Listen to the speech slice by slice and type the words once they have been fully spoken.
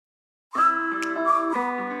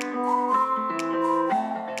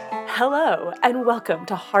Hello, and welcome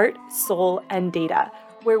to Heart, Soul, and Data,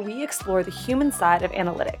 where we explore the human side of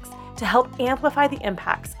analytics to help amplify the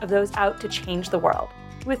impacts of those out to change the world.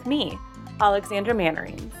 With me, Alexandra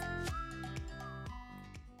Mannerines.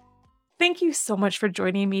 Thank you so much for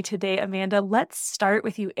joining me today, Amanda. Let's start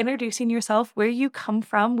with you introducing yourself, where you come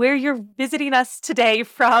from, where you're visiting us today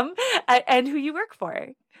from, and who you work for.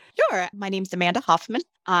 Sure. My name's Amanda Hoffman.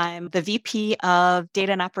 I'm the VP of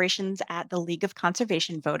Data and Operations at the League of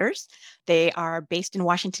Conservation Voters. They are based in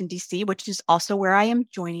Washington, D.C., which is also where I am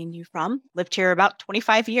joining you from. Lived here about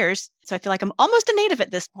 25 years, so I feel like I'm almost a native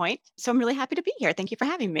at this point. So I'm really happy to be here. Thank you for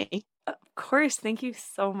having me. Of course, thank you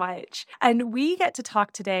so much. And we get to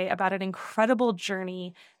talk today about an incredible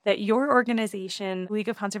journey that your organization, League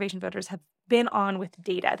of Conservation Voters, have been on with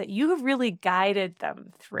data, that you have really guided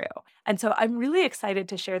them through. And so I'm really excited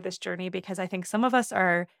to share this journey because I think some of us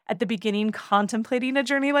are at the beginning contemplating a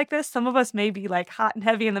journey like this. Some of us may be like hot and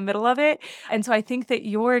heavy in the middle of it. And so I think that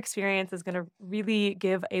your experience is going to really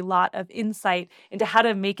give a lot of insight into how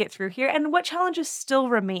to make it through here and what challenges still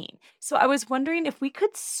remain. So I was wondering if we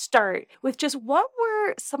could start with just what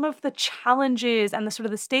were some of the challenges and the sort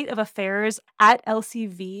of the state of affairs at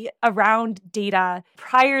LCV around data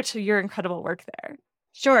prior to your incredible work there.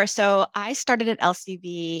 Sure. So I started at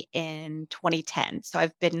LCV in 2010. So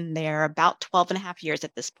I've been there about 12 and a half years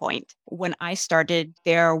at this point. When I started,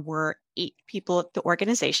 there were 8 people at the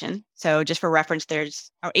organization. So just for reference,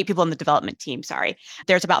 there's 8 people in the development team, sorry.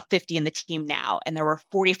 There's about 50 in the team now, and there were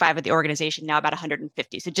 45 at the organization, now about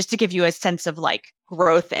 150. So just to give you a sense of like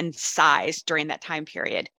growth and size during that time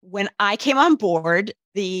period. When I came on board,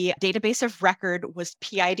 the database of record was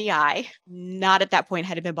PIDI. Not at that point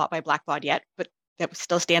had it been bought by Blackbaud yet, but that was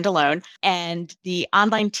still standalone. And the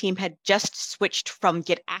online team had just switched from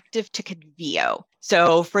GetActive to Convio.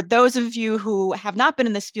 So for those of you who have not been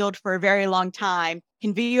in this field for a very long time,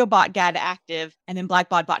 Convio bought GetActive and then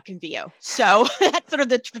Blackbaud bought Convio. So that's sort of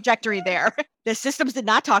the trajectory there. The systems did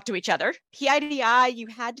not talk to each other. PIDI, you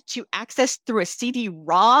had to access through a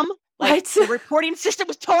CD-ROM. The reporting system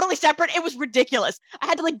was totally separate. It was ridiculous. I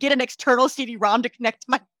had to get an external CD-ROM to connect to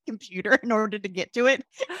my computer in order to get to it.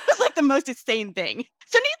 It was like the most insane thing.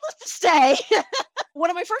 So needless to say, one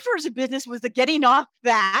of my first orders of business was the getting off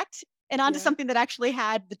that and onto something that actually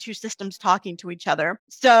had the two systems talking to each other.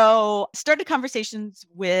 So started conversations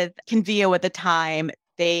with Convio at the time.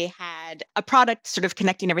 They had a product sort of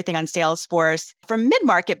connecting everything on Salesforce for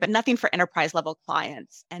mid-market, but nothing for enterprise level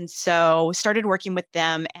clients. And so started working with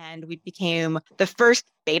them, and we became the first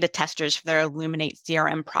beta testers for their Illuminate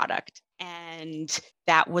CRM product. And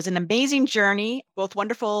that was an amazing journey, both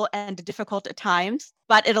wonderful and difficult at times,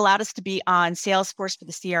 but it allowed us to be on Salesforce for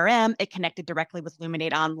the CRM. It connected directly with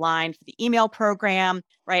Illuminate Online for the email program,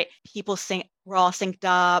 right? People were all synced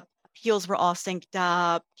up. Appeals were all synced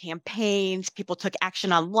up, campaigns, people took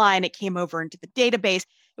action online. It came over into the database.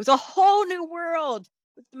 It was a whole new world.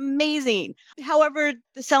 It was amazing. However,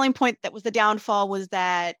 the selling point that was the downfall was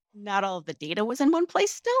that not all of the data was in one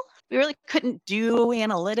place still. We really couldn't do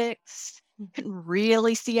analytics, couldn't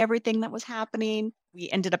really see everything that was happening. We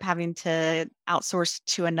ended up having to outsource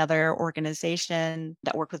to another organization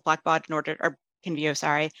that worked with Blackbaud or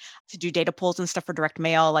Convio, to do data pulls and stuff for direct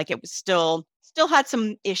mail. It was still had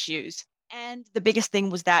some issues. And the biggest thing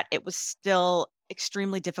was that it was still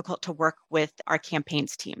extremely difficult to work with our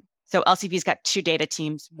campaigns team. So LCV's got 2 data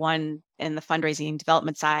teams, one in the fundraising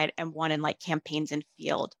development side and one in campaigns and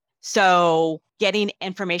field. So getting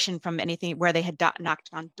information from anything where they had knocked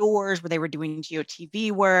on doors, where they were doing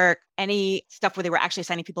GOTV work, any stuff where they were actually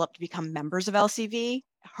signing people up to become members of LCV,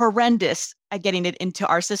 horrendous at getting it into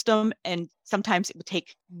our system. And sometimes it would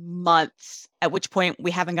take months, at which point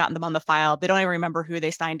we haven't gotten them on the file. They don't even remember who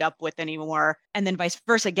they signed up with anymore. And then vice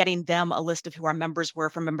versa, getting them a list of who our members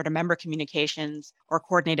were from member-to-member communications or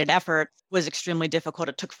coordinated efforts was extremely difficult.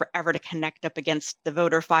 It took forever to connect up against the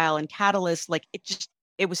voter file and Catalyst.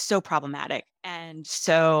 It was so problematic. And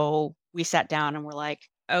so we sat down and we're like,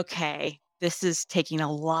 okay, this is taking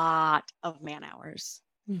a lot of man hours.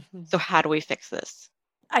 Mm-hmm. So how do we fix this?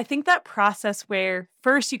 I think that process where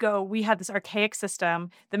first you go, we had this archaic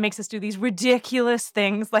system that makes us do these ridiculous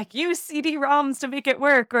things like use CD-ROMs to make it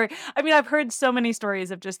work. I've heard so many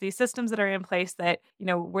stories of just these systems that are in place that,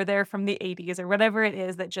 were there from the 80s or whatever it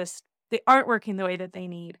is that just, they aren't working the way that they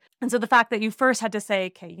need. And so the fact that you first had to say,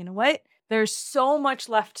 okay, you know what? There's so much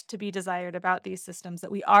left to be desired about these systems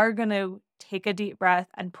that we are going to take a deep breath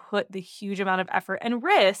and put the huge amount of effort and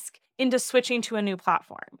risk into switching to a new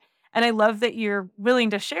platform. And I love that you're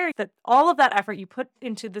willing to share that all of that effort you put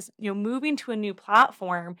into this, moving to a new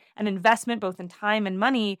platform and investment, both in time and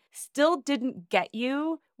money, still didn't get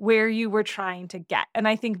you where you were trying to get. And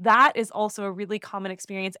I think that is also a really common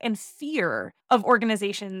experience and fear of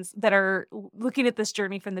organizations that are looking at this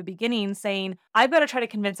journey from the beginning, saying, I've got to try to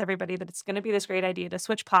convince everybody that it's going to be this great idea to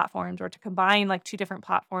switch platforms or to combine like two different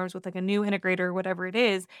platforms with like a new integrator or whatever it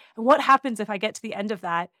is. And what happens if I get to the end of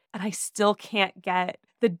that and I still can't get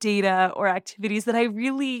the data or activities that I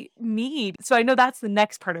really need? So I know that's the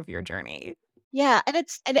next part of your journey. Yeah,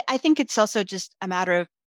 and I think it's also just a matter of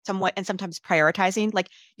somewhat and sometimes prioritizing. Like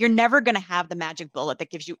you're never going to have the magic bullet that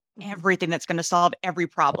gives you Mhm. everything that's going to solve every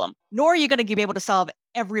problem, nor are you going to be able to solve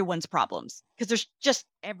everyone's problems because there's just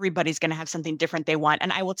everybody's going to have something different they want.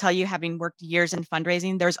 And I will tell you, having worked years in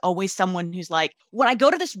fundraising, there's always someone who's like, when I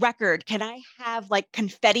go to this record, can I have like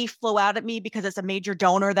confetti flow out at me because it's a major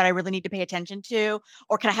donor that I really need to pay attention to?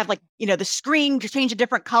 Or can I have like, the screen just change a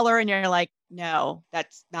different color? And you're like, no,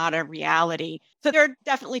 that's not a reality. So there are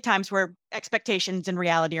definitely times where expectations and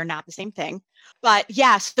reality are not the same thing. But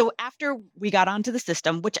yeah, so after we got onto the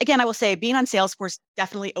system, which again, I will say being on Salesforce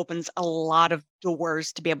definitely opens a lot of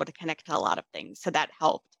doors to be able to connect to a lot of things. So that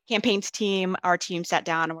helped. Campaigns team, our team sat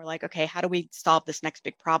down and we're like, okay, how do we solve this next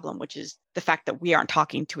big problem, which is the fact that we aren't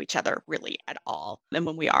talking to each other really at all. And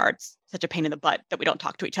when we are, it's such a pain in the butt that we don't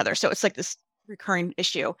talk to each other. So it's like this recurring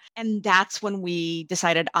issue. And that's when we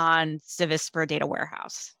decided on Civis for a data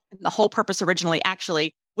warehouse. And the whole purpose originally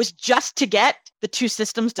actually was just to get the two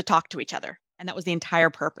systems to talk to each other. And that was the entire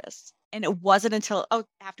purpose. And it wasn't until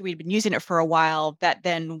after we'd been using it for a while that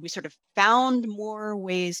then we sort of found more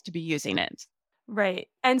ways to be using it. Right.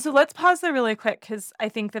 And so let's pause there really quick because I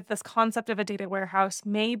think that this concept of a data warehouse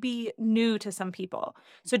may be new to some people.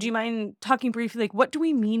 So do you mind talking briefly, like what do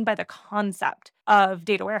we mean by the concept of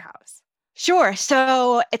data warehouse? Sure.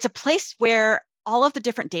 So it's a place where all of the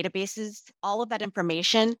different databases, all of that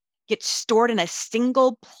information gets stored in a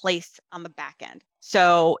single place on the back end.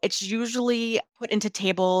 So it's usually put into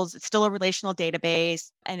tables. It's still a relational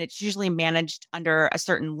database, and it's usually managed under a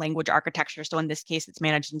certain language architecture. So in this case, it's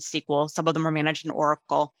managed in SQL. Some of them are managed in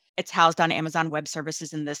Oracle. It's housed on Amazon Web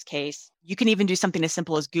Services in this case. You can even do something as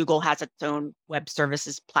simple as Google has its own web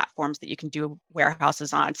services platforms that you can do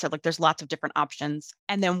warehouses on. So like there's lots of different options.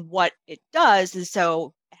 And then what it does is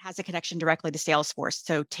so it has a connection directly to Salesforce.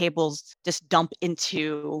 So tables just dump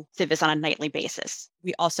into Civis on a nightly basis.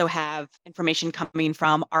 We also have information coming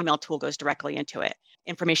from our email tool goes directly into it.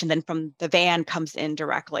 Information then from the van comes in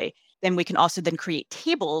directly. Then we can also then create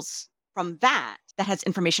tables from that has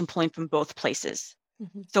information pulling from both places.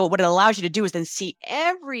 Mhm. So what it allows you to do is then see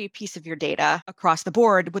every piece of your data across the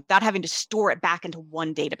board without having to store it back into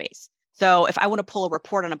one database. So if I want to pull a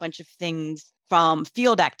report on a bunch of things from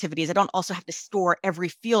field activities, I don't also have to store every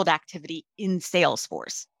field activity in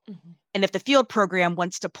Salesforce. Mhm. And if the field program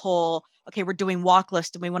wants to pull, okay, we're doing walk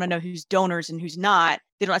list and we want to know who's donors and who's not,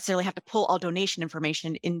 they don't necessarily have to pull all donation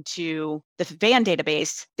information into the van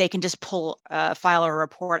database. They can just pull a file or a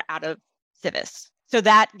report out of Civis. So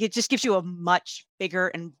that it just gives you a much bigger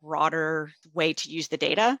and broader way to use the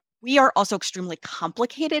data. We are also extremely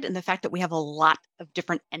complicated in the fact that we have a lot of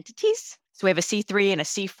different entities. So we have a C3 and a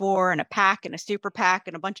C4 and a PAC and a super PAC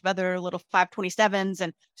and a bunch of other little 527s.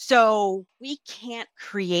 And so we can't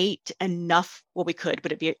create enough, well, we could,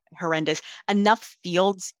 but it'd be horrendous, enough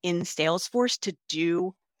fields in Salesforce to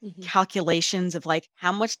do Mhm. calculations of like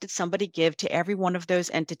how much did somebody give to every one of those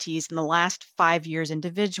entities in the last 5 years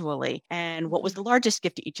individually, and what was Mhm. the largest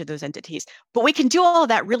gift to each of those entities. But we can do all of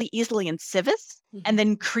that really easily in Civis and Mhm.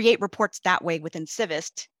 then create reports that way within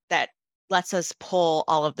Civis that lets us pull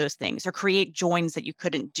all of those things or create joins that you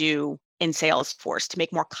couldn't do in Salesforce to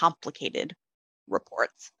make more complicated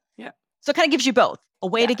reports. Yeah. So it kind of gives you both a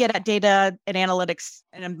way Yeah. to get at data and analytics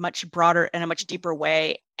in a much broader and a much Mhm. deeper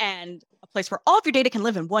way, and a place where all of your data can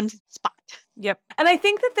live in one spot. Yep. And I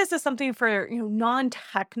think that this is something for,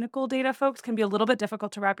 non-technical data folks can be a little bit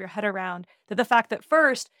difficult to wrap your head around, that the fact that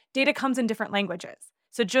first, data comes in different languages.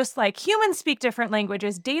 So just like humans speak different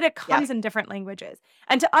languages, data Yeah. comes in different languages.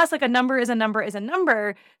 And to us, like a number is a number is a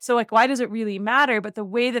number. So like why does it really matter? But the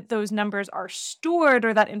way that those numbers are stored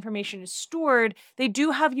or that information is stored, they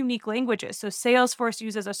do have unique languages. So Salesforce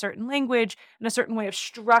uses a certain language and a certain way of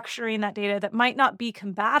structuring that data that might not be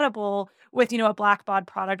compatible with, a Blackbaud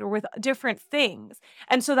product or with different things.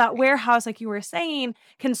 And so that warehouse, like you were saying,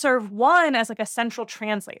 can serve one as like a central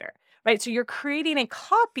translator, right? So you're creating a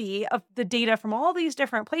copy of the data from all these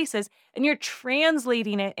different places and you're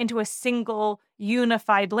translating it into a single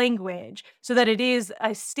unified language so that it is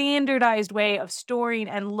a standardized way of storing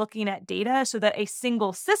and looking at data so that a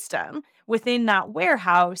single system within that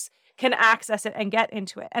warehouse can access it and get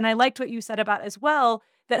into it. And I liked what you said about as well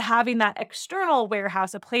that having that external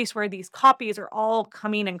warehouse, a place where these copies are all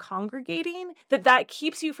coming and congregating, that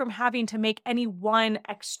keeps you from having to make any one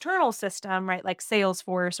external system, right, like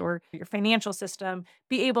Salesforce or your financial system,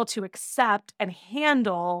 be able to accept and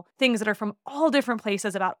handle things that are from all different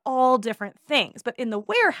places about all different things. But in the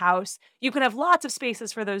warehouse, you can have lots of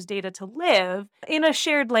spaces for those data to live in a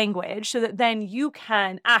shared language so that then you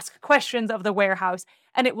can ask questions of the warehouse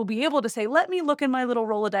and it will be able to say, let me look in my little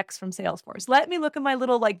Rolodex from Salesforce. Let me look in my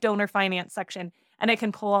little like donor finance section, and it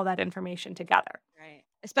can pull all that information together. Right.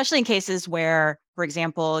 Especially in cases where, for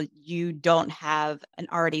example, you don't have an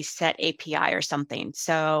already set API or something.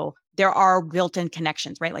 So there are built-in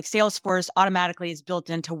connections, right? Like Salesforce automatically is built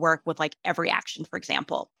in to work with like every action, for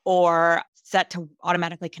example, or set to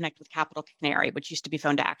automatically connect with Capital Canary, which used to be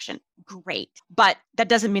Phone to Action. Great. But that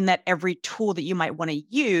doesn't mean that every tool that you might want to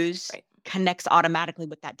use connects automatically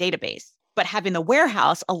with that database. But having the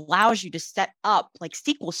warehouse allows you to set up like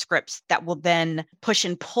SQL scripts that will then push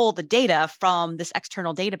and pull the data from this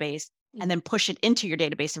external database and then push it into your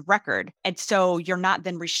database of record. And so you're not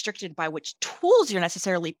then restricted by which tools you're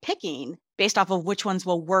necessarily picking based off of which ones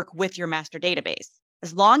will work with your master database.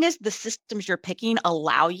 As long as the systems you're picking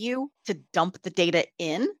allow you to dump the data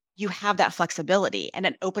in, you have that flexibility and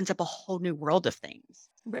it opens up a whole new world of things.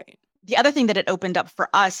 Right. The other thing that it opened up for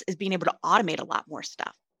us is being able to automate a lot more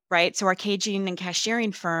stuff. Right. So our caging and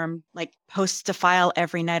cashiering firm like posts a file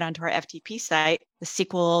every night onto our FTP site. The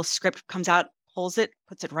SQL script comes out, pulls it,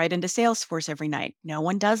 puts it right into Salesforce every night. No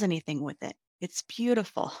one does anything with it. It's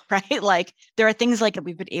beautiful, right? Like there are things like that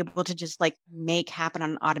we've been able to just like make happen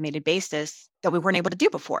on an automated basis that we weren't able to do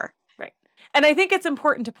before. Right. And I think it's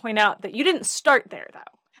important to point out that you didn't start there though.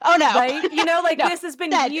 Oh, no. Right? You know, like No, this has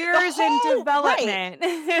been years in development.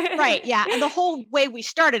 Right. Yeah. And the whole way we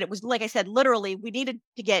started, it was, like I said, literally, we needed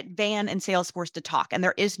to get Van and Salesforce to talk. And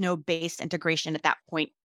there is no base integration at that point.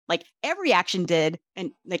 Like every action did, and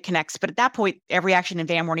it connects. But at that point, every action and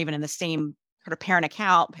Van weren't even in the same sort of parent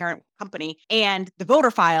account, parent company. And the voter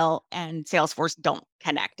file and Salesforce don't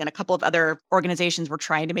connect. And a couple of other organizations were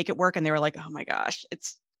trying to make it work. And they were like, oh my gosh,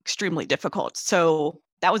 it's extremely difficult. So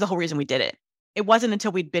that was the whole reason we did it. It wasn't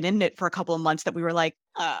until we'd been in it for a couple of months that we were like,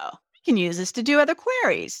 oh, we can use this to do other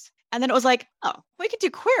queries. And then it was like, oh, we could do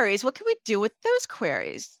queries. What can we do with those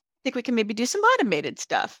queries? I think we can maybe do some automated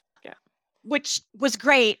stuff. Yeah. Which was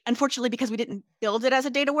great. Unfortunately, because we didn't build it as a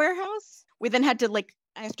data warehouse, we then had to like,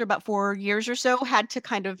 after about 4 years or so, had to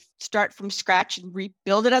kind of start from scratch and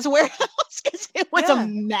rebuild it as a warehouse because it was a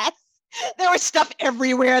mess. There was stuff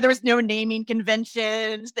everywhere. There was no naming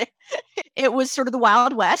conventions. It was sort of the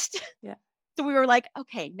Wild West. Yeah. So we were like,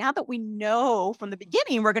 okay, now that we know from the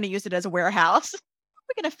beginning we're going to use it as a warehouse,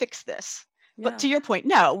 we're going to fix this. Yeah. But to your point,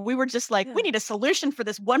 no, we were just like, we need a solution for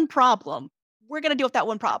this one problem. We're going to deal with that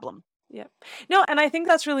one problem. Yeah. No, and I think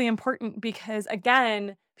that's really important because,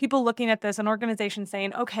 again, people looking at this, an organization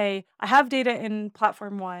saying, okay, I have data in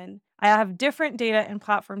platform 1. I have different data in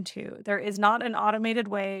platform 2. There is not an automated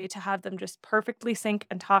way to have them just perfectly sync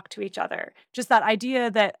and talk to each other. Just that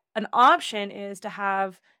idea that an option is to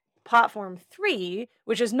have platform 3,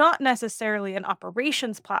 which is not necessarily an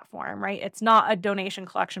operations platform, right? It's not a donation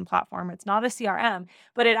collection platform. It's not a CRM,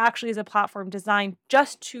 but it actually is a platform designed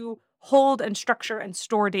just to hold and structure and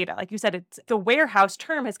store data. Like you said, it's the warehouse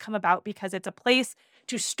term has come about because it's a place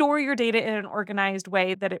to store your data in an organized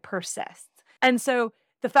way that it persists. And so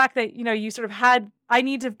the fact that, you know, you sort of had, I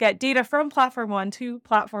need to get data from platform 1 to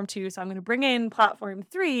platform 2. So I'm going to bring in platform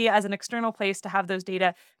 3 as an external place to have those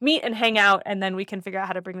data meet and hang out. And then we can figure out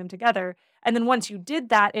how to bring them together. And then once you did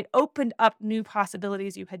that, it opened up new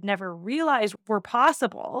possibilities you had never realized were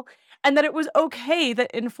possible. And that it was okay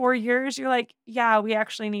that in 4 years, you're like, yeah, we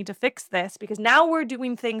actually need to fix this because now we're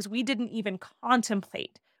doing things we didn't even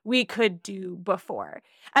contemplate we could do before.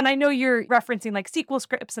 And I know you're referencing like SQL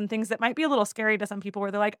scripts and things that might be a little scary to some people where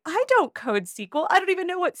they're like, I don't code SQL. I don't even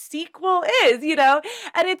know what SQL is, you know?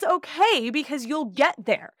 And it's okay because you'll get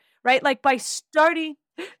there, right? Like by starting.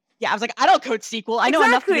 Yeah, I was like, I don't code SQL. I know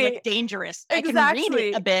enough to be like dangerous. I can read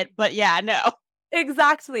it a bit, but yeah, no.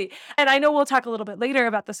 Exactly. And I know we'll talk a little bit later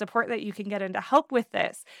about the support that you can get in to help with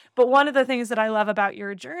this. But one of the things that I love about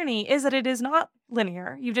your journey is that it is not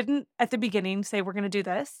linear. You didn't at the beginning say, we're going to do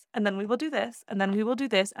this, and then we will do this, and then we will do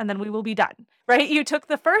this, and then we will be done, right? You took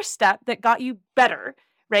the first step that got you better,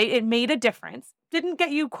 right? It made a difference. Didn't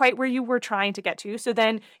get you quite where you were trying to get to. So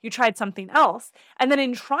then you tried something else. And then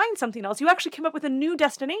in trying something else, you actually came up with a new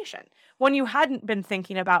destination, one you hadn't been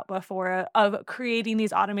thinking about before, of creating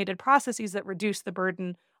these automated processes that reduce the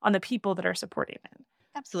burden on the people that are supporting it.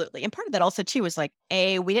 Absolutely. And part of that also too was like,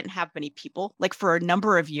 we didn't have many people. Like for a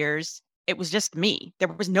number of years, it was just me. There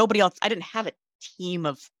was nobody else. I didn't have a team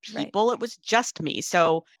of Right. people. It was just me.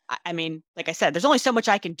 So, I mean, like I said, there's only so much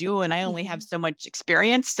I can do and I only have Mhm. so much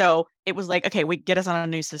experience. So it was like, okay, we get us on a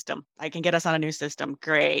new system. I can get us on a new system.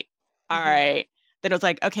 Great. All Mhm. right. Then it was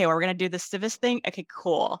like, okay, well, we're going to do the Civis thing. Okay,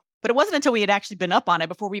 cool. But it wasn't until we had actually been up on it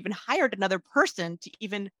before we even hired another person to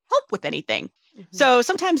even help with anything. Mhm. So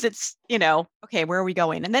sometimes it's, okay, where are we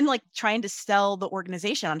going? And then like trying to sell the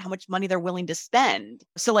organization on how much money they're willing to spend.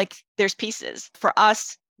 So like there's pieces. For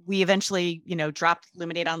us, we eventually, dropped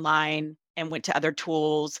Luminate Online and went to other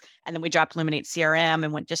tools. And then we dropped Luminate CRM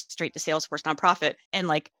and went just straight to Salesforce Nonprofit. And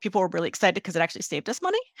like people were really excited because it actually saved us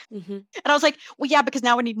money. Mhm. And I was like, well, yeah, because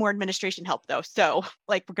now we need more administration help though. So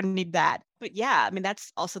like we're going to need that. But yeah, I mean,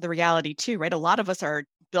 that's also the reality too, right? A lot of us are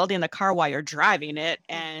building the car while you're driving it.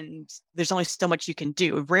 And there's only so much you can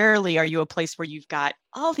do. Rarely are you a place where you've got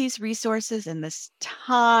all these resources and this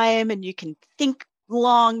time and you can think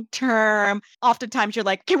long term. Oftentimes you're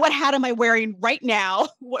like, okay, what hat am I wearing right now?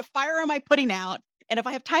 What fire am I putting out? And if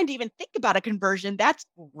I have time to even think about a conversion, that's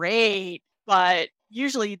great. But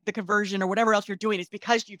usually the conversion or whatever else you're doing is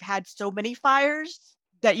because you've had so many fires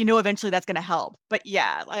that eventually that's going to help. But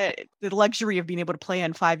yeah, the luxury of being able to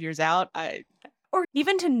plan 5 years out, Or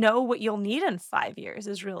even to know what you'll need in 5 years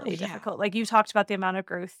is oh really yeah, difficult. Like, you talked about the amount of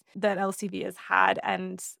growth that LCV has had,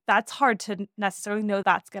 and that's hard to necessarily know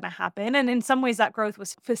that's gonna happen, and in some ways, that growth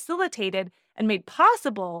was facilitated and made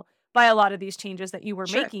possible by a lot of these changes that you were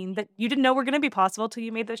sure. making that you didn't know were gonna be possible till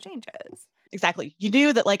you made those changes. Exactly. You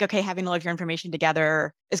knew that like, okay, having all of your information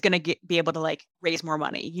together is going to be able to like raise more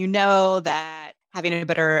money. You know that having a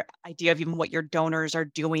better idea of even what your donors are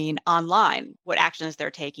doing online, what actions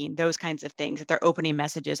they're taking, those kinds of things, that they're opening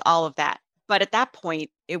messages, all of that. But at that point,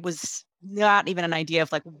 it was not even an idea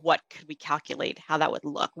of like, what could we calculate, how that would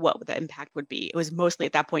look, what the impact would be. It was mostly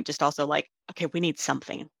at that point, just also like, okay, we need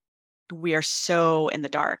something. We are so in the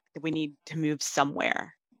dark that we need to move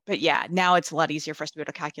somewhere. But yeah, now it's a lot easier for us to be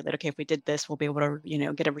able to calculate, okay, if we did this, we'll be able to,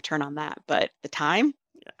 get a return on that. But the time,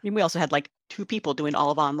 I mean, we also had like two people doing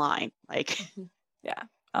all of online. Like, Mhm. Yeah,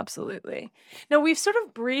 absolutely. Now, we've sort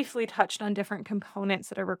of briefly touched on different components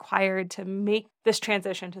that are required to make this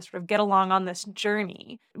transition to sort of get along on this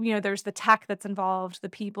journey. There's the tech that's involved, the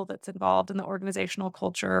people that's involved, and the organizational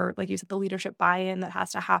culture, like you said, the leadership buy-in that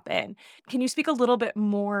has to happen. Can you speak a little bit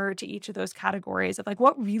more to each of those categories of like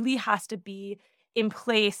what really has to be in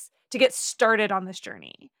place to get started on this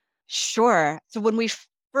journey? sure. So when we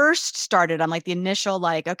first started on like the initial,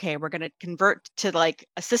 like, okay, we're going to convert to like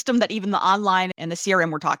a system that even the online and the CRM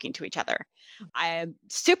were talking to each other. I'm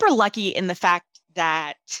super lucky in the fact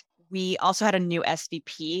that we also had a new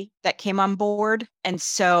SVP that came on board. And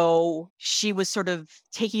so she was sort of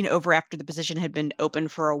taking over after the position had been open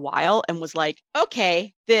for a while and was like,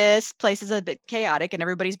 okay, this place is a bit chaotic and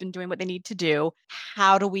everybody's been doing what they need to do.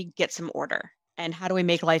 How do we get some order? And how do we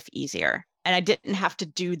make life easier? And I didn't have to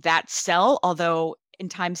do that sell, although in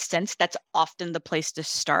times since, that's often the place to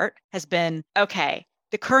start, has been okay,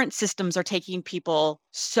 the current systems are taking people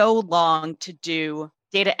so long to do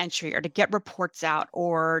data entry or to get reports out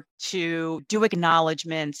or to do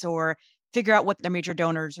acknowledgments or figure out what their major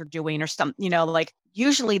donors are doing or some, like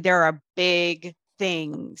usually there are big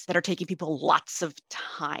things that are taking people lots of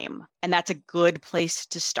time. And that's a good place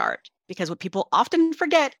to start because what people often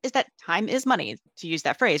forget is that time is money, to use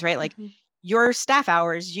that phrase, right? Like Mhm. your staff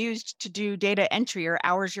hours used to do data entry are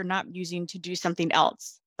hours you're not using to do something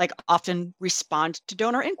else, like often respond to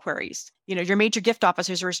donor inquiries. Your major gift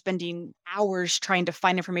officers are spending hours trying to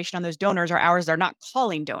find information on those donors or hours they're not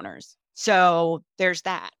calling donors. So there's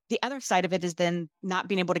that. The other side of it is then not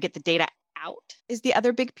being able to get the data out is the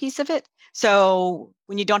other big piece of it. So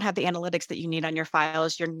when you don't have the analytics that you need on your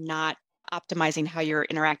files, you're not optimizing how you're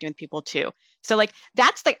interacting with people too. So like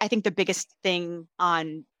that's I think the biggest thing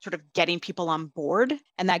on sort of getting people on board.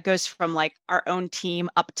 And that goes from like our own team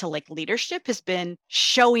up to like leadership has been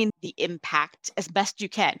showing the impact as best you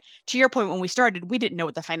can. To your point, when we started, we didn't know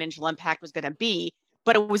what the financial impact was going to be,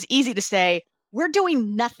 but it was easy to say, we're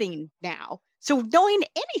doing nothing now. So knowing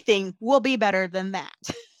anything will be better than that.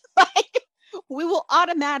 Like we will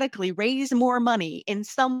automatically raise more money in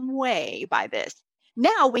some way by this.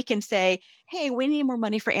 Now we can say, hey, we need more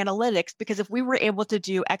money for analytics because if we were able to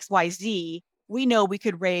do XYZ, we know we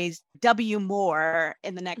could raise W more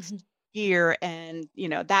in the next Mhm. year and,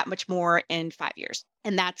 that much more in 5 years.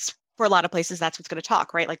 And that's for a lot of places, that's what's going to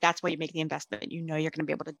talk, right? Like that's why you make the investment. You're going to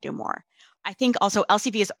be able to do more. I think also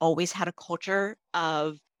LCV has always had a culture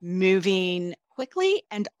of moving quickly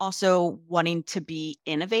and also wanting to be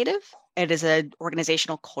innovative. It is an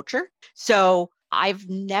organizational culture. So I've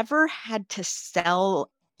never had to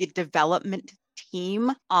sell the development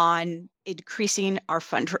team on increasing our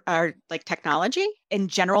like technology. In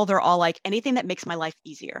general, they're all like anything that makes my life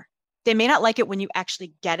easier. They may not like it when you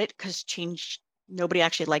actually get it because nobody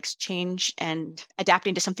actually likes change and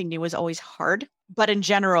adapting to something new is always hard. But in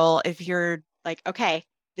general, if you're like, okay,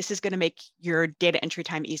 this is going to make your data entry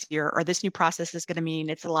time easier, or this new process is going to mean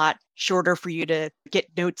it's a lot shorter for you to get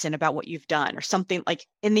notes in about what you've done, or something like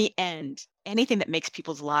in the end, anything that makes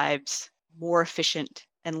people's lives more efficient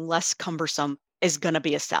and less cumbersome is going to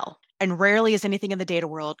be a sell. And rarely is anything in the data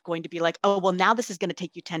world going to be like, oh, well, now this is going to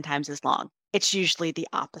take you 10 times as long. It's usually the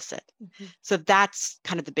opposite. Mhm. So that's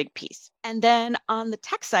kind of the big piece. And then on the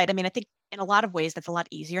tech side, I mean, I think in a lot of ways that's a lot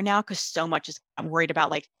easier now because so much is, I'm worried about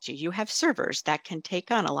like, do you have servers that can take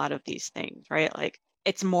on a lot of these things, right? Like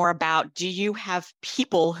it's more about, do you have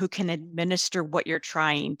people who can administer what you're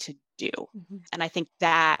trying to do? Mhm. And I think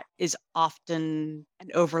that is often an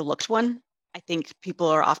overlooked one. I think people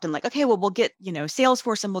are often like, okay, well, we'll get,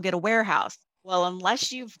 Salesforce and we'll get a warehouse. Well,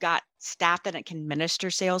 unless you've got staff that can administer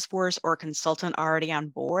Salesforce or a consultant already on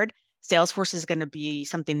board, Salesforce is going to be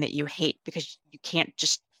something that you hate because you can't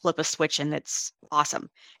just flip a switch and it's awesome.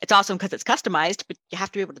 It's awesome because it's customized, but you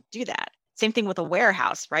have to be able to do that. Same thing with a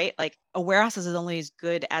warehouse, right? Like a warehouse is only as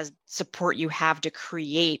good as support you have to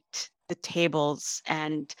create the tables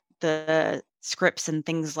and the scripts and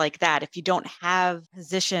things like that. If you don't have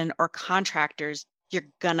position or contractors, you're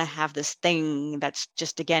going to have this thing that's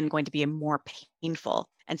just, again, going to be more painful.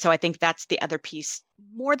 And so I think that's the other piece,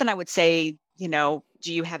 more than I would say,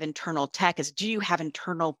 do you have internal tech, is do you have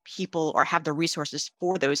internal people or have the resources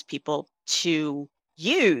for those people to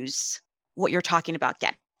use what you're talking about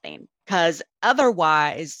getting? Because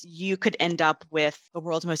otherwise, you could end up with the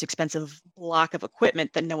world's most expensive block of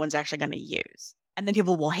equipment that no one's actually going to use. And then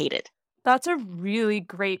people will hate it. That's a really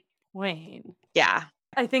great point. Yeah.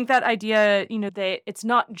 I think that idea, that it's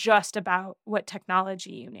not just about what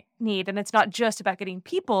technology you need, and it's not just about getting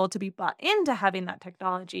people to be bought into having that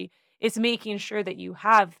technology. It's making sure that you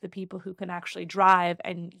have the people who can actually drive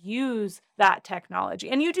and use that technology.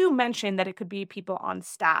 And you do mention that it could be people on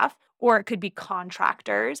staff or it could be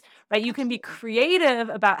contractors, right? You can be Absolutely. creative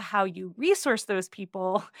about how you resource those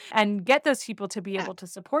people and get those people to be Yeah. able to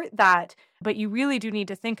support that. But you really do need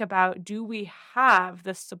to think about, do we have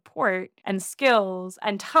the support and skills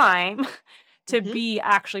and time to Mm-hmm. be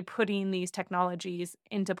actually putting these technologies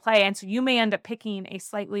into play? And so you may end up picking a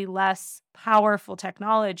slightly less powerful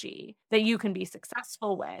technology that you can be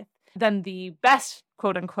successful with than the best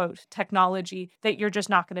quote unquote technology that you're just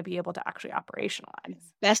not going to be able to actually operationalize.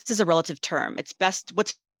 Best is a relative term. It's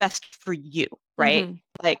what's best for you, right? Hmm.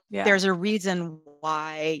 Like Yeah. there's a reason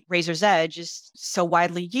why Razor's Edge is so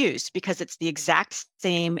widely used because it's the exact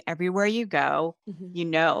same everywhere you go. Hmm.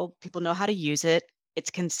 People know how to use it. It's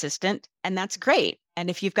consistent, and that's great. And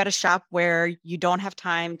if you've got a shop where you don't have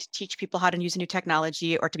time to teach people how to use a new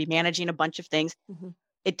technology or to be managing a bunch of things, Hmm.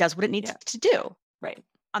 it does what it needs Yeah. to do. Right.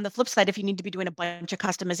 On the flip side, if you need to be doing a bunch of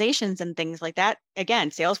customizations and things like that,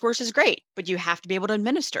 again, Salesforce is great, but you have to be able to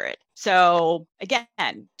administer it. So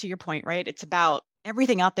again, to your point, right? It's about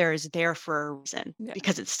everything out there is there for a reason Yeah.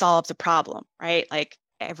 because it solves a problem, right? Like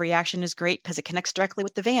every action is great because it connects directly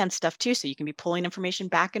with the van stuff too. So you can be pulling information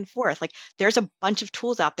back and forth. Like there's a bunch of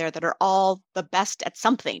tools out there that are all the best at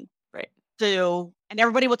something. Right. So, and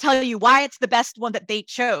everybody will tell you why it's the best one that they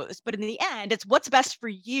chose. But in the end, it's what's best for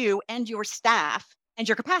you and your staff and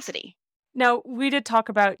your capacity. Now, we did talk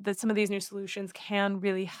about that some of these new solutions can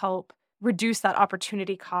really help reduce that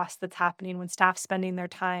opportunity cost that's happening when staff spending their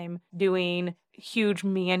time doing huge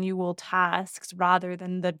manual tasks rather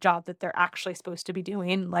than the job that they're actually supposed to be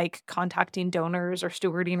doing, like contacting donors or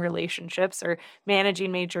stewarding relationships or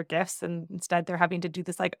managing major gifts. And instead they're having to do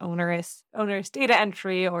this like onerous data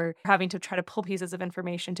entry or having to try to pull pieces of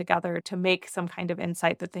information together to make some kind of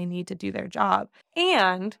insight that they need to do their job.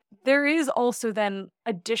 And there is also then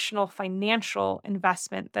additional financial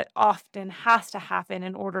investment that often has to happen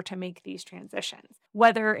in order to make these transitions.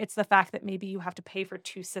 Whether it's the fact that maybe you have to pay for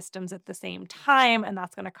two systems at the same time and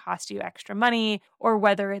that's going to cost you extra money, or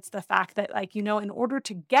whether it's the fact that, like, in order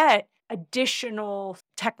to get additional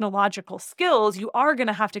technological skills, you are going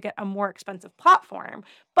to have to get a more expensive platform,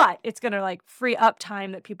 but it's going to like free up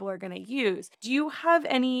time that people are going to use. Do you have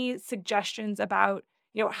any suggestions about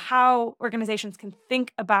how organizations can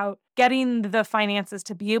think about getting the finances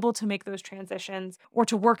to be able to make those transitions or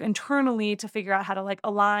to work internally to figure out how to like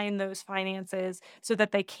align those finances so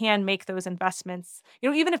that they can make those investments?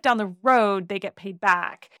 Even if down the road they get paid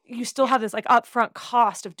back, you still Yeah, have this like upfront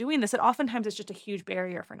cost of doing this. And oftentimes it's just a huge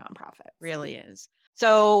barrier for nonprofits. really is.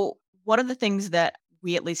 So, one of the things that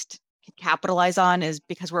we at least can capitalize on is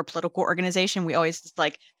because we're a political organization, we always just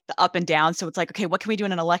like the up and down. So it's like, okay, what can we do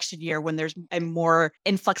in an election year when there's a more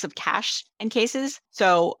influx of cash in cases?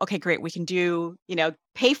 So, okay, great. We can do,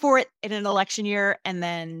 pay for it in an election year and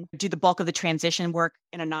then do the bulk of the transition work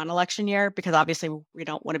in a non-election year, because obviously we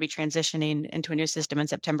don't want to be transitioning into a new system in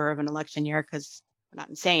September of an election year because we're not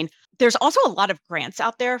insane. There's also a lot of grants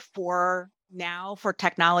out there for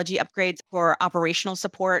technology upgrades, for operational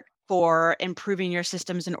support, for improving your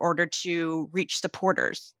systems in order to reach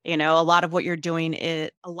supporters. A lot of what you're doing is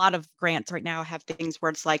a lot of grants right now have things where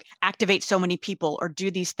it's like activate so many people or do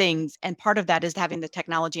these things. And part of that is having the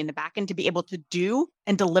technology in the back end to be able to do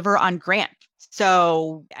and deliver on grant.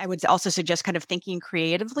 So I would also suggest kind of thinking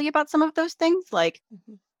creatively about some of those things, like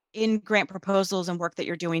in grant proposals and work that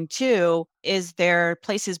you're doing too. Is there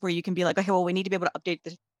places where you can be like, okay, well, we need to be able to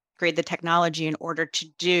upgrade the technology in order to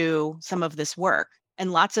do some of this work.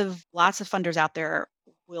 And lots of funders out there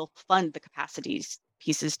will fund the capacities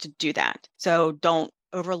pieces to do that. So don't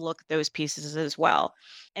overlook those pieces as well.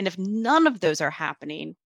 And if none of those are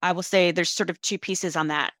happening, I will say there's sort of two pieces on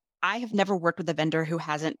that. I have never worked with a vendor who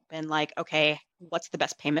hasn't been like, okay, what's the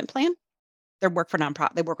best payment plan? They work with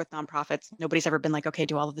nonprofits. Nobody's ever been like, okay,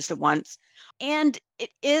 do all of this at once. And it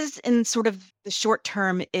is in sort of the short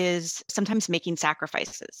term is sometimes making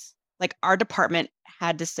sacrifices. Like our department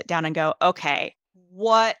had to sit down and go, okay,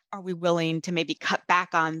 what are we willing to maybe cut back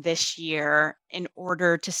on this year in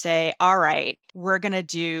order to say, all right, we're going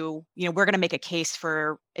to make a case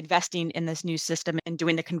for investing in this new system and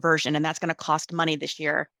doing the conversion. And that's going to cost money this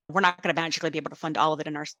year. We're not going to magically be able to fund all of it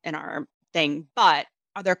in our thing, but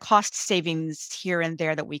are there cost savings here and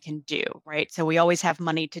there that we can do, right? So we always have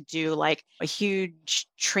money to do like a huge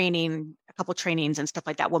training, a couple trainings and stuff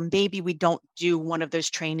like that. Well, maybe we don't do one of those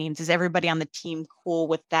trainings. Is everybody on the team cool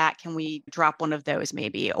with that? Can we drop one of those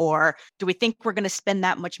maybe? Or do we think we're going to spend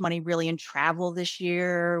that much money really in travel this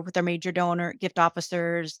year with our major donor gift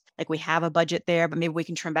officers? Like we have a budget there, but maybe we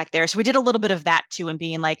can trim back there. So we did a little bit of that too, and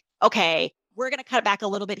being like, okay, we're going to cut back a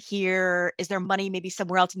little bit here. Is there money maybe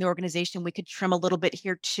somewhere else in the organization we could trim a little bit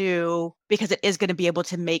here too? Because it is going to be able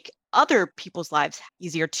to make other people's lives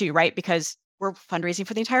easier too, right? Because we're fundraising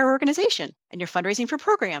for the entire organization and you're fundraising for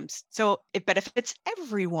programs. So it benefits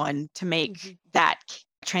everyone to make that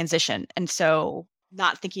transition. And so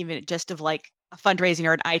not thinking of it just of like a fundraising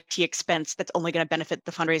or an IT expense that's only going to benefit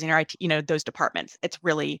the fundraising or IT, those departments. It's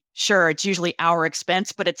really, sure, it's usually our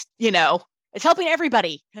expense, but it's, it's helping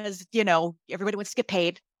everybody because, everybody wants to get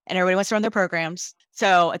paid and everybody wants to run their programs.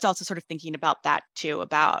 So it's also sort of thinking about that too,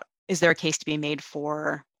 about is there a case to be made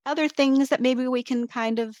for other things that maybe we can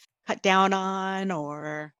kind of cut down on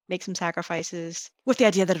or make some sacrifices with the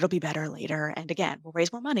idea that it'll be better later. And again, we'll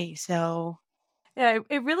raise more money. So yeah,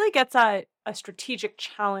 it really gets at a strategic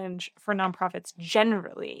challenge for nonprofits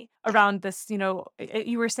generally around this.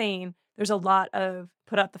 You were saying there's a lot of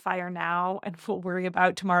put out the fire now and we'll worry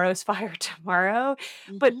about tomorrow's fire tomorrow.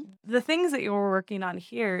 But the things that you're working on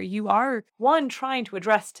here, you are, one, trying to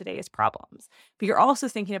address today's problems, but you're also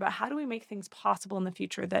thinking about how do we make things possible in the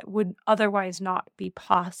future that would otherwise not be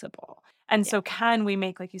possible. And so can we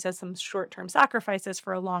make, like you said, some short-term sacrifices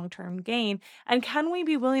for a long-term gain? And can we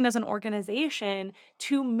be willing as an organization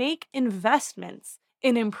to make investments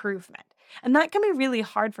in improvement? And that can be really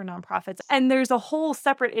hard for nonprofits. And there's a whole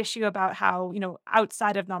separate issue about how,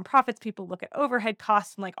 outside of nonprofits, people look at overhead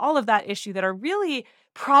costs and like all of that issue that are really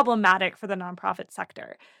problematic for the nonprofit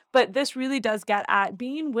sector. But this really does get at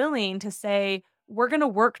being willing to say, we're going to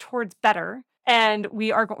work towards better. And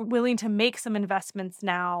we are willing to make some investments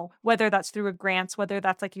now, whether that's through a grants, whether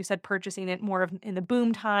that's, like you said, purchasing it more in the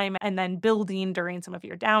boom time and then building during some of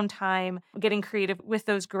your downtime, getting creative with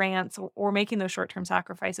those grants or making those short-term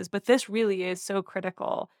sacrifices. But this really is so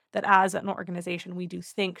critical that as an organization, we do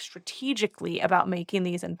think strategically about making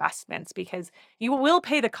these investments because you will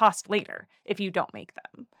pay the cost later if you don't make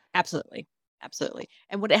them. Absolutely. Absolutely.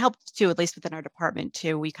 And what it helped too, at least within our department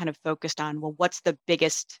too, we kind of focused on, well, what's the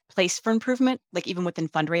biggest place for improvement? Like even within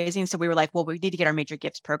fundraising. So we were like, well, we need to get our major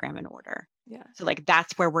gifts program in order. Yeah. So like,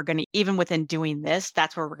 that's where we're going to, even within doing this,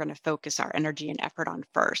 that's where we're going to focus our energy and effort on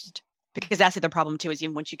first. Because that's the other problem too, is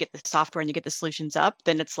even once you get the software and you get the solutions up,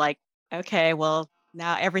 then it's like, okay, well,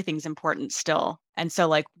 now everything's important still. And so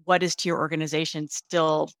like, what is to your organization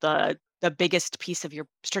still the biggest piece of your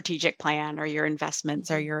strategic plan or your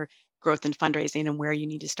investments or your growth and fundraising and where you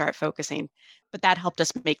need to start focusing. But that helped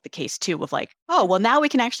us make the case too of like, oh, well, now we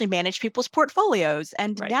can actually manage people's portfolios.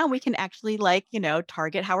 And now we can actually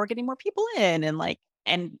target how we're getting more people in.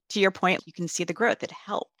 And to your point, you can see the growth. It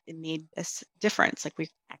helped. It made a difference. Like we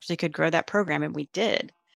actually could grow that program and we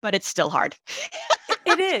did, but it's still hard.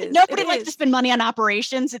 It is. Nobody likes to spend money on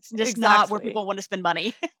operations. It's just not where people want to spend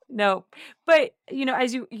money. No. But,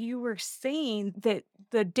 as you were saying that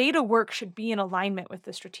the data work should be in alignment with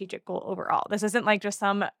the strategic goal overall. This isn't like just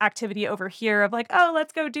some activity over here of like, oh,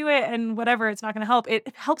 let's go do it and whatever, it's not going to help.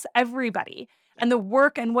 It helps everybody. Yeah, And the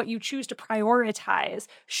work and what you choose to prioritize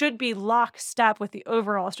should be lockstep with the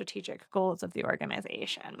overall strategic goals of the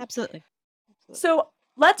organization. absolutely. Absolutely. So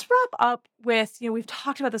let's wrap up with, we've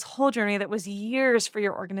talked about this whole journey that was years for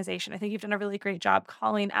your organization. I think you've done a really great job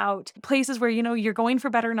calling out places where, you're going for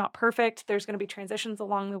better, not perfect. There's going to be transitions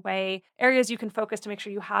along the way, areas you can focus to make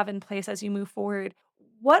sure you have in place as you move forward.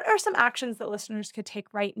 What are some actions that listeners could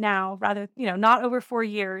take right now, rather, not over 4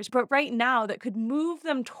 years, but right now that could move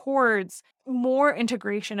them towards more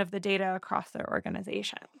integration of the data across their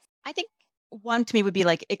organization? I think one to me would be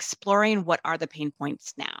like exploring what are the pain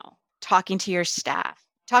points now, talking to your staff,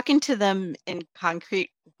 talking to them in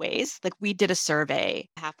concrete ways. Like we did a survey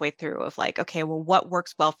halfway through of like, okay, well, what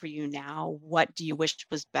works well for you now? What do you wish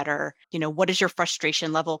was better? What is your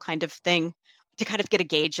frustration level kind of thing, to kind of get a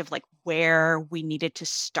gauge of like where we needed to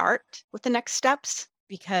start with the next steps.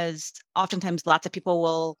 Because oftentimes lots of people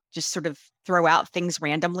will just sort of throw out things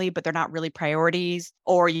randomly, but they're not really priorities.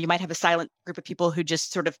 Or you might have a silent group of people who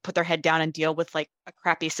just sort of put their head down and deal with like a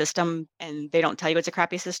crappy system, and they don't tell you it's a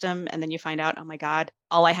crappy system. And then you find out, oh my God,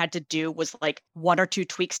 all I had to do was like 1 or 2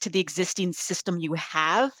 tweaks to the existing system you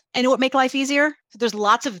have, and it would make life easier. So there's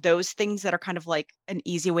lots of those things that are kind of like an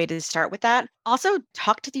easy way to start with that. Also,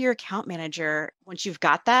 talk to your account manager once you've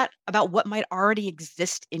got that about what might already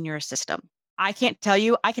exist in your system. I can't tell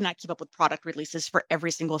you, I cannot keep up with product releases for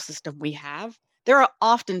every single system we have. There are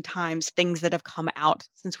oftentimes things that have come out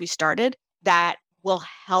since we started that will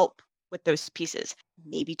help with those pieces.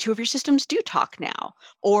 Maybe 2 of your systems do talk now,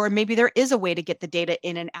 or maybe there is a way to get the data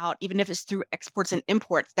in and out, even if it's through exports and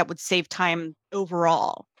imports, that would save time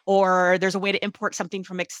overall. Or there's a way to import something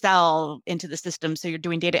from Excel into the system, so you're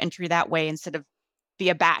doing data entry that way instead of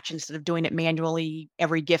via batch, instead of doing it manually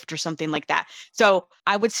every gift or something like that. So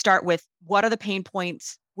I would start with what are the pain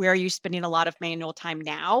points? Where are you spending a lot of manual time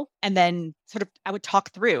now? And then sort of I would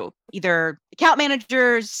talk through either account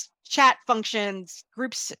managers, chat functions,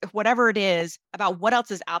 groups, whatever it is, about what else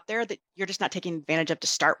is out there that you're just not taking advantage of to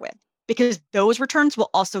start with. Because those returns will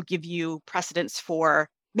also give you precedence for,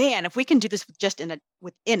 man, if we can do this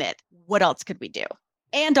within it, what else could we do?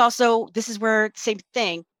 And also, this is where, same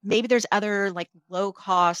thing, maybe there's other like low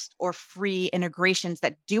cost or free integrations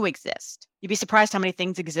that do exist. You'd be surprised how many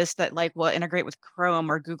things exist that like will integrate with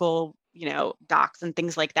Chrome or Google, Docs and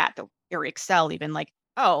things like that, or Excel even. Like,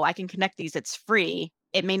 oh, I can connect these, it's free.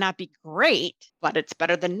 It may not be great, but it's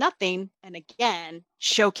better than nothing. And again,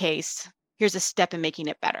 showcase, here's a step in making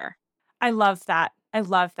it better. I love that. I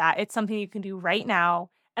love that. It's something you can do right now.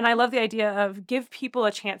 And I love the idea of give people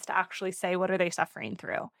a chance to actually say, what are they suffering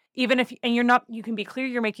through? Even if, and you can be clear,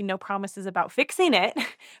 you're making no promises about fixing it,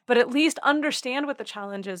 but at least understand what the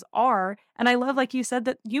challenges are. And I love, like you said,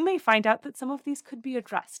 that you may find out that some of these could be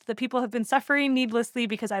addressed, that people have been suffering needlessly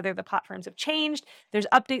because either the platforms have changed, there's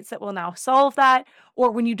updates that will now solve that,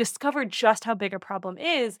 or when you discover just how big a problem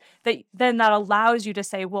is, then that allows you to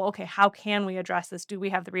say, well, okay, how can we address this? Do we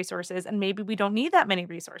have the resources? And maybe we don't need that many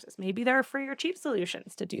resources. Maybe there are free or cheap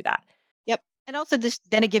solutions to do that. Yep. And also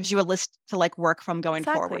then it gives you a list to like work from going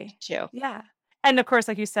forward Exactly. too. Yeah. And of course,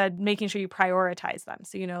 like you said, making sure you prioritize them.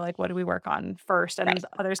 So, like, what do we work on first? And Right.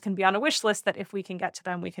 others can be on a wish list that if we can get to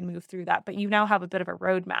them, we can move through that. But you now have a bit of a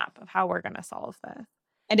roadmap of how we're going to solve this.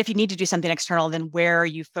 And if you need to do something external, then where are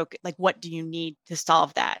you focus? Like, what do you need to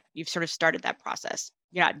solve that? You've sort of started that process.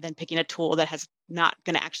 You're not then picking a tool that has not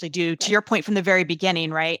going to actually do, to your point from the very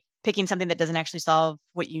beginning, right? Picking something that doesn't actually solve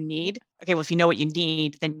what you need. Okay, well, if you know what you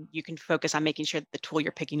need, then you can focus on making sure that the tool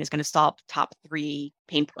you're picking is going to solve the top 3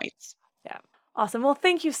 pain points. Yeah. Awesome. Well,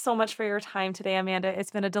 thank you so much for your time today, Amanda.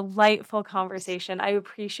 It's been a delightful conversation. I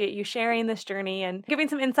appreciate you sharing this journey and giving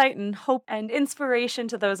some insight and hope and inspiration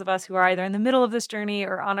to those of us who are either in the middle of this journey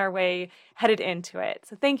or on our way headed into it.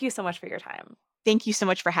 So thank you so much for your time. Thank you so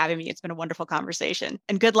much for having me. It's been a wonderful conversation,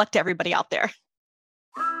 and good luck to everybody out there.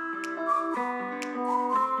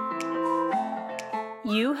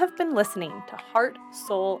 You have been listening to Heart,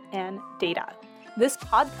 Soul, and Data. This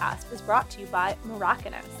podcast is brought to you by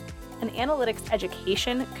Mirakinos, an analytics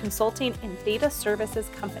education, consulting, and data services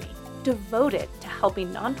company devoted to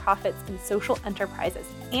helping nonprofits and social enterprises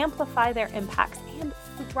amplify their impacts and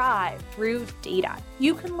thrive through data.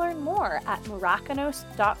 You can learn more at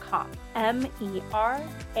Mirakinos.com,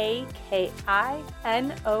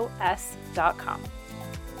 MERAKINOS.com.